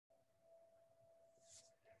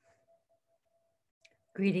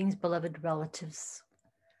Greetings, beloved relatives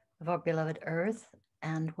of our beloved Earth,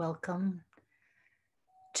 and welcome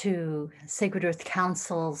to Sacred Earth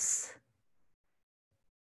Council's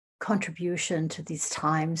contribution to these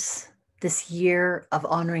times, this year of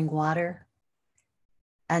honoring water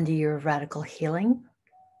and a year of radical healing.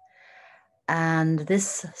 And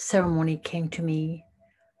this ceremony came to me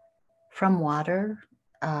from water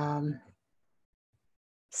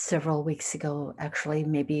several weeks ago, actually,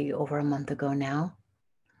 maybe over a month ago now.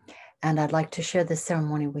 And I'd like to share this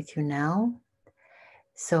ceremony with you now.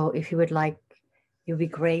 So if you would like, it would be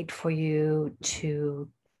great for you to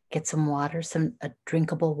get some water, a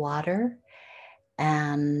drinkable water.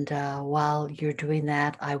 And while you're doing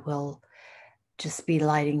that, I will just be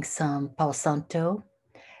lighting some Palo Santo,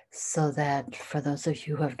 so that for those of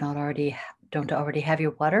you who don't already have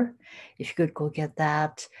your water, if you could go get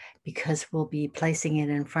that, because we'll be placing it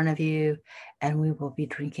in front of you and we will be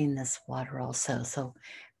drinking this water also. So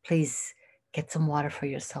please get some water for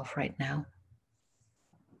yourself right now.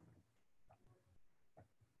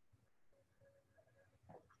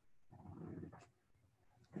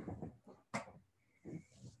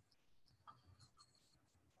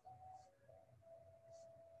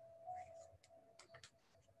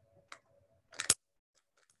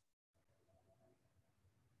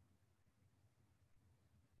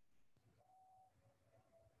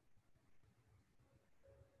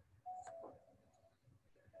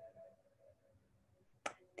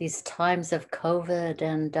 These times of COVID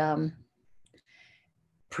and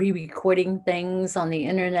pre-recording things on the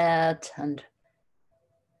internet and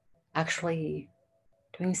actually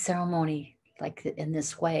doing ceremony like in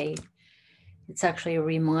this way, it's actually a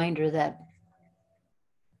reminder that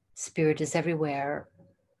spirit is everywhere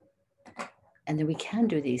and that we can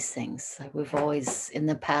do these things. We've always in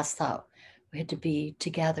the past thought we had to be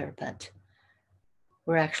together, but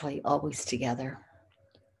we're actually always together.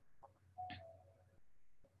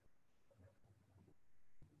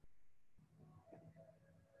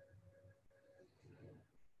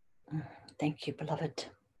 Thank you, beloved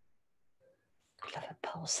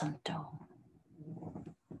Palo Santo.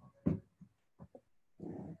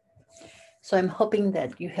 So I'm hoping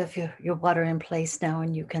that you have your water in place now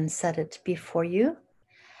and you can set it before you.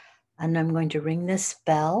 And I'm going to ring this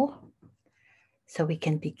bell so we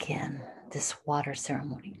can begin this water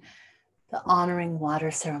ceremony, the honoring water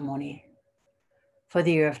ceremony for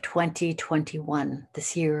the year of 2021,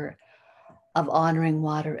 this year of honoring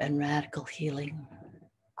water and radical healing.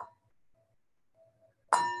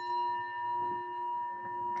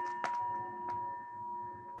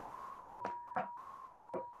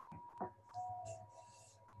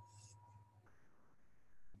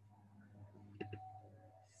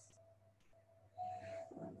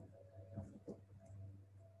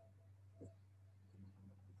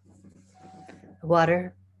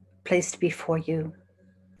 Water placed before you.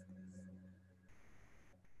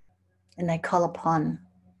 And I call upon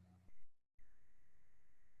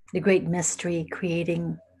the great mystery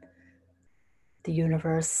creating the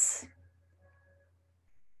universe,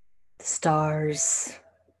 the stars,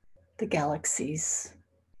 the galaxies,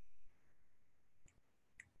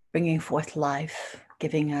 bringing forth life,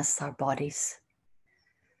 giving us our bodies.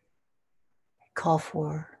 I call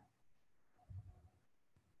for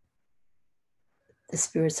the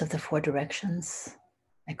spirits of the four directions.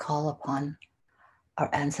 I call upon our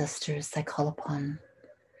ancestors. I call upon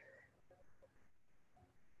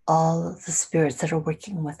all the spirits that are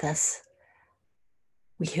working with us,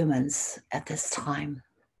 we humans at this time,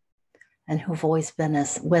 and who've always been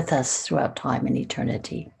with us throughout time and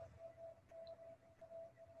eternity.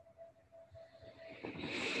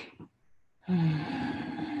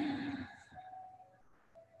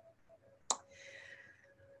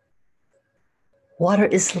 Water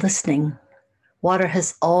is listening. Water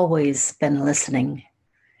has always been listening,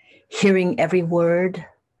 hearing every word,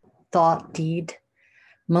 thought, deed,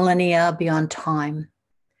 millennia beyond time,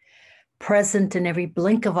 present in every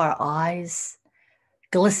blink of our eyes,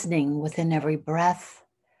 glistening within every breath,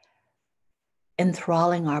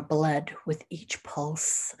 enthralling our blood with each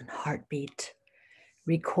pulse and heartbeat,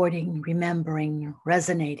 recording, remembering,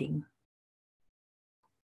 resonating.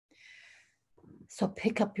 So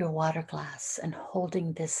pick up your water glass and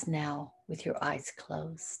holding this now with your eyes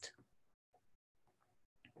closed.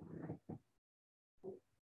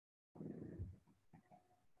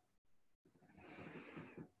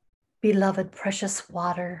 Beloved precious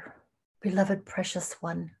water, beloved precious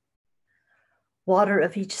one, water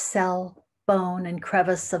of each cell, bone, and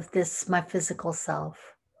crevice of this my physical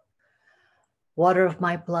self, water of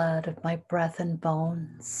my blood, of my breath and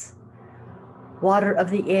bones, water of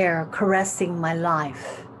the air caressing my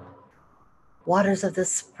life, Waters of the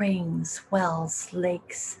springs, wells,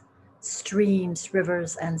 lakes, streams,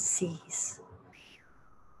 rivers, and seas.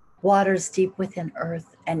 Waters deep within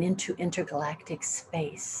Earth and into intergalactic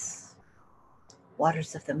space.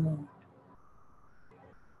 Waters of the moon.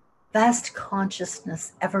 Vast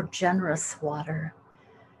consciousness, ever generous water,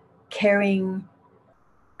 caring,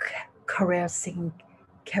 caressing,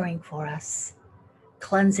 caring for us,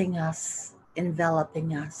 cleansing us,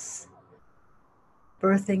 enveloping us,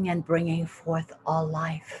 birthing and bringing forth all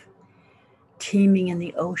life, teeming in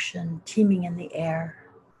the ocean, teeming in the air,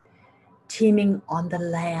 teeming on the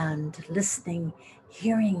land, listening,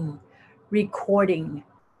 hearing, recording,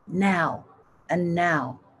 now and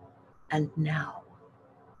now and now.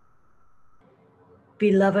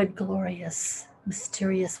 Beloved, glorious,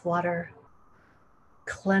 mysterious water,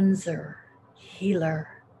 cleanser,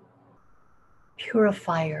 healer,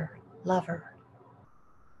 purifier, lover,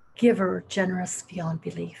 giver, generous beyond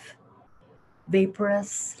belief,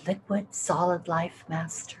 vaporous, liquid, solid life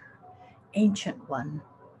master, ancient one,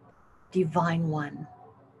 divine one,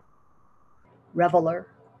 reveler,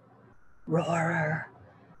 roarer,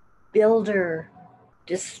 builder,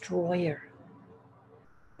 destroyer,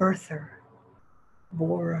 birther,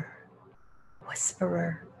 borer,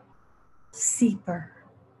 whisperer, seeper,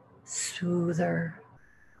 soother,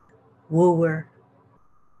 wooer,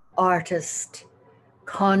 artist,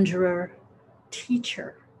 conjurer,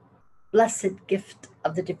 teacher, blessed gift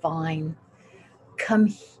of the divine, come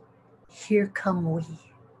here come we,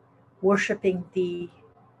 worshiping thee,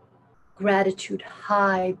 gratitude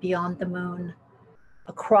high beyond the moon,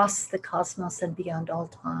 across the cosmos and beyond all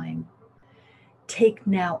time. Take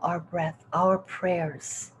now our breath, our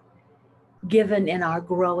prayers, given in our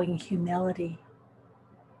growing humility,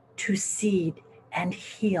 to seed and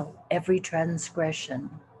heal every transgression,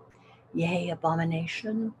 yea,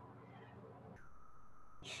 abomination,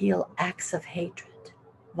 heal acts of hatred,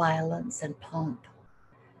 violence, and pomp.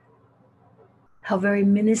 How very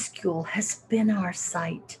minuscule has been our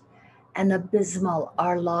sight, and abysmal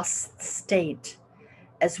our lost state,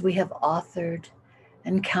 as we have authored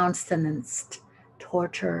and countenanced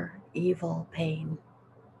torture, evil, pain,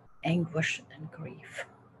 anguish, and grief.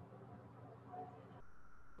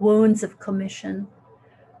 Wounds of commission,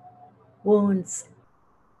 wounds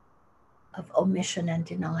of omission and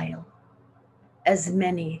denial, as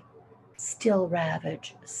many still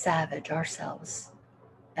ravage, savage ourselves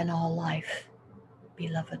and all life,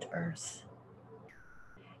 beloved earth.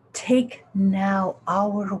 Take now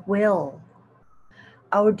our will,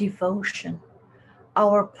 our devotion,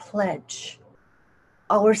 our pledge,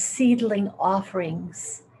 our seedling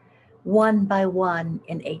offerings, one by one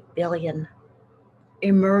in 8 billion,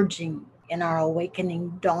 emerging in our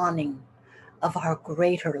awakening dawning of our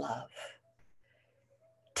greater love.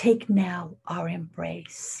 Take now our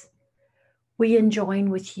embrace. We enjoin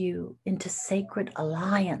with you into sacred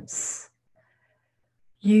alliance.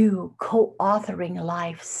 You co-authoring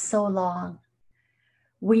life so long,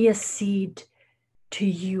 we accede to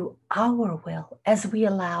you our will as we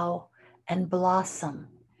allow and blossom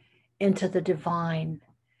into the divine.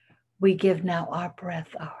 We give now our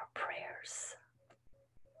breath, our prayers.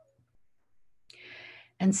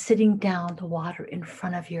 And sitting down the water in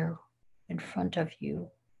front of you,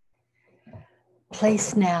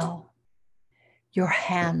 place now your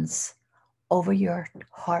hands over your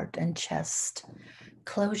heart and chest.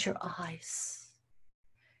 Close your eyes.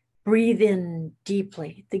 Breathe in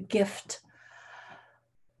deeply the gift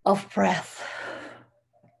of breath,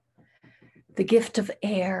 the gift of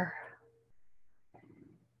air,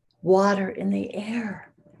 water in the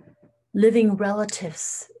air, living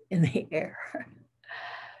relatives in the air.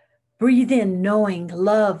 Breathe in knowing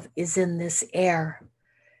love is in this air,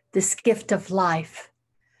 this gift of life.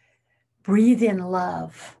 Breathe in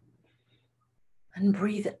love and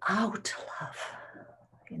breathe out love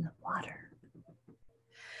in the water.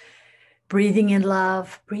 Breathing in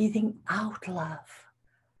love, breathing out love.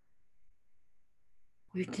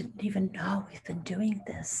 We didn't even know we've been doing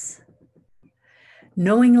this.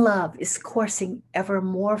 Knowing love is coursing ever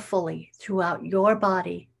more fully throughout your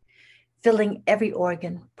body, filling every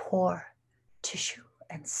organ, pore, tissue,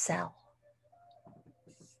 and cell.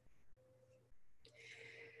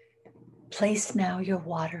 Place now your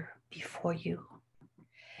water before you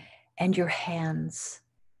and your hands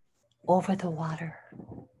over the water.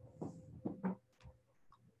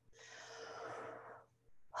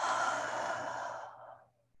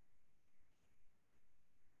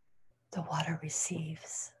 The water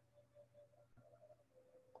receives.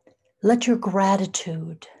 Let your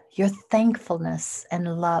gratitude, your thankfulness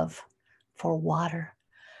and love for water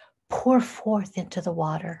pour forth into the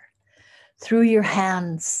water through your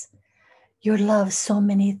hands, your love, so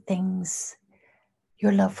many things,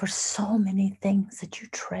 your love for so many things that you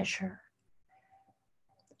treasure.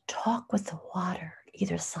 Talk with the water,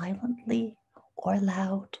 either silently or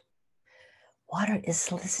loud. Water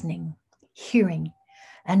is listening, hearing,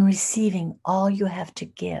 and receiving all you have to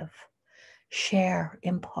give. Share,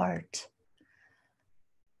 impart.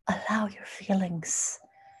 Allow your feelings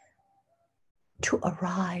to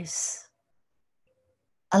arise.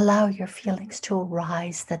 Allow your feelings to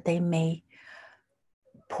arise that they may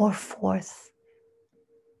pour forth.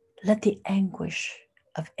 Let the anguish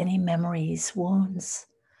of any memories, wounds,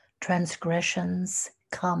 transgressions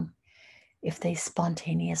come if they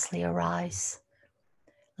spontaneously arise.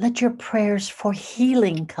 Let your prayers for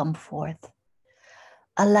healing come forth.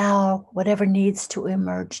 Allow whatever needs to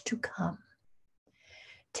emerge to come.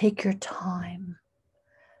 Take your time.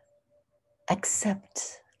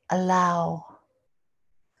 Accept, allow,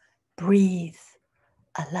 breathe,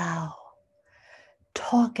 allow.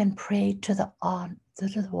 Talk and pray to the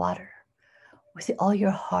water with all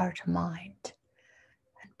your heart, mind,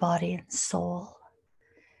 and body and soul.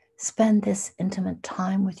 Spend this intimate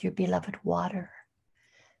time with your beloved water,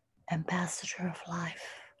 ambassador of life,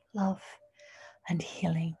 love, and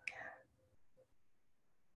healing.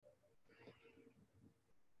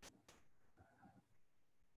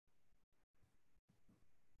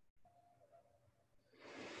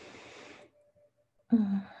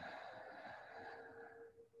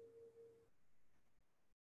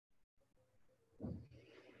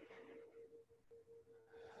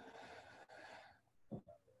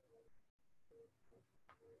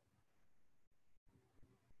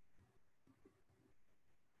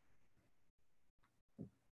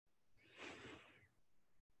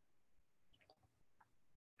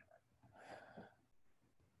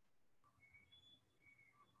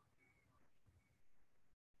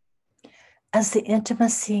 As the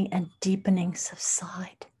intimacy and deepening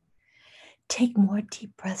subside, take more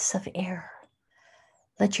deep breaths of air.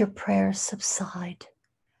 Let your prayers subside,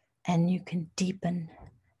 and you can deepen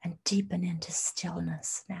and deepen into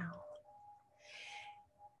stillness now.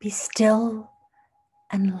 Be still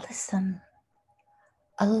and listen,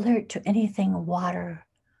 alert to anything water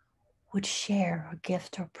would share or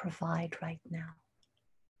gift or provide right now.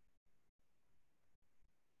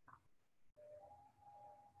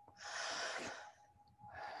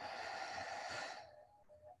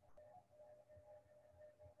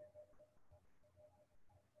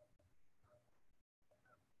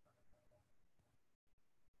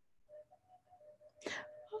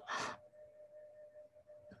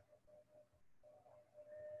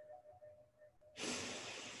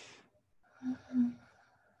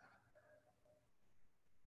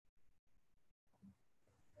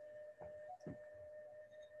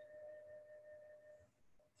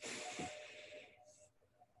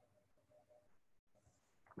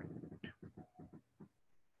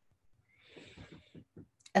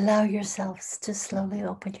 Allow yourselves to slowly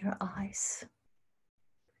open your eyes.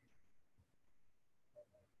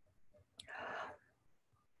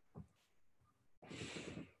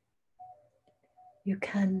 You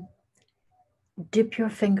can dip your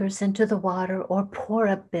fingers into the water or pour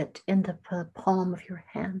a bit in the palm of your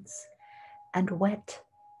hands and wet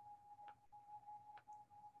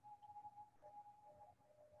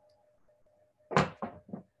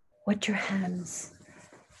your hands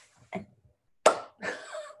and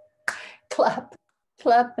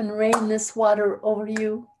clap and rain this water over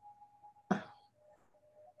you.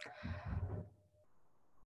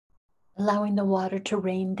 Allowing the water to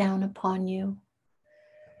rain down upon you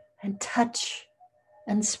and touch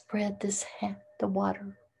and spread the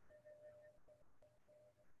water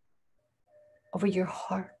over your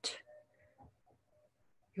heart,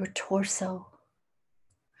 your torso,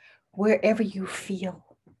 wherever you feel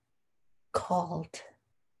called.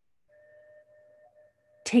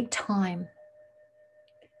 Take time.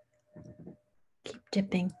 Keep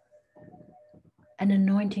dipping and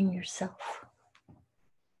anointing yourself.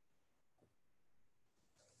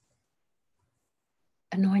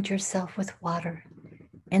 Anoint yourself with water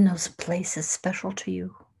in those places special to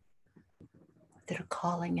you that are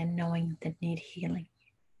calling and knowing that need healing.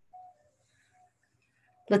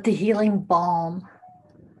 Let the healing balm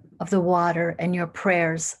of the water and your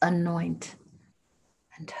prayers anoint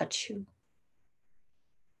and touch you.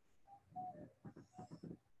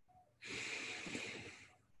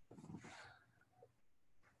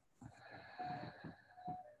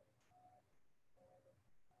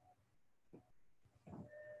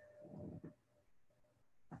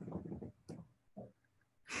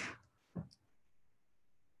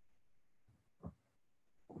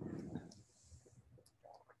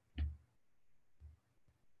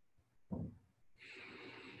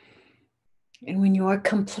 And when you are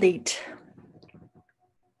complete,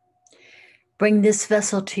 bring this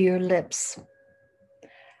vessel to your lips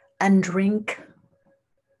and drink.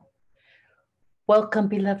 Welcome,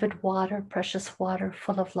 beloved water, precious water,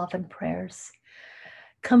 full of love and prayers.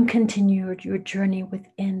 Come continue your journey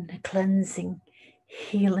within, cleansing,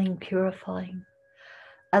 healing, purifying,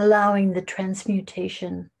 allowing the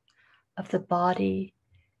transmutation of the body,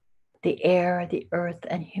 the air, the earth,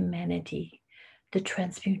 and humanity, the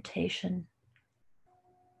transmutation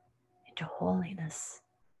into holiness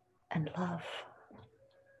and love.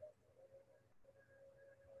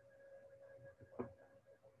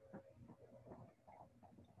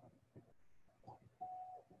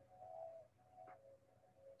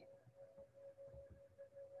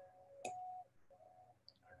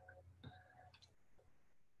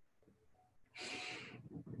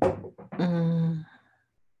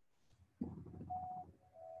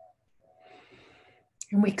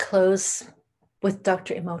 And we close with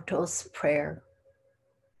Dr. Emoto's prayer.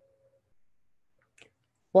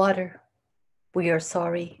 Water, we are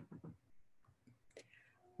sorry.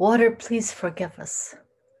 Water, please forgive us.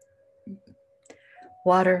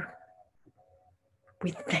 Water,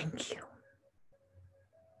 we thank you.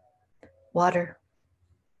 Water,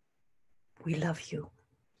 we love you.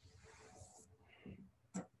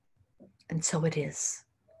 And so it is,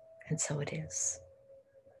 and so it is.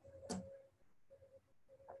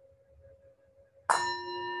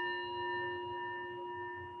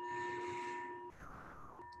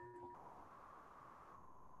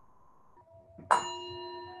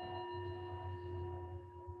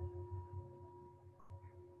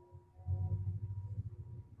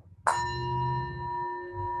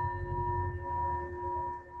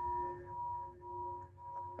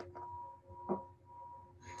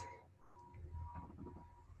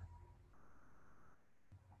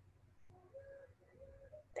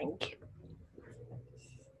 Thank you.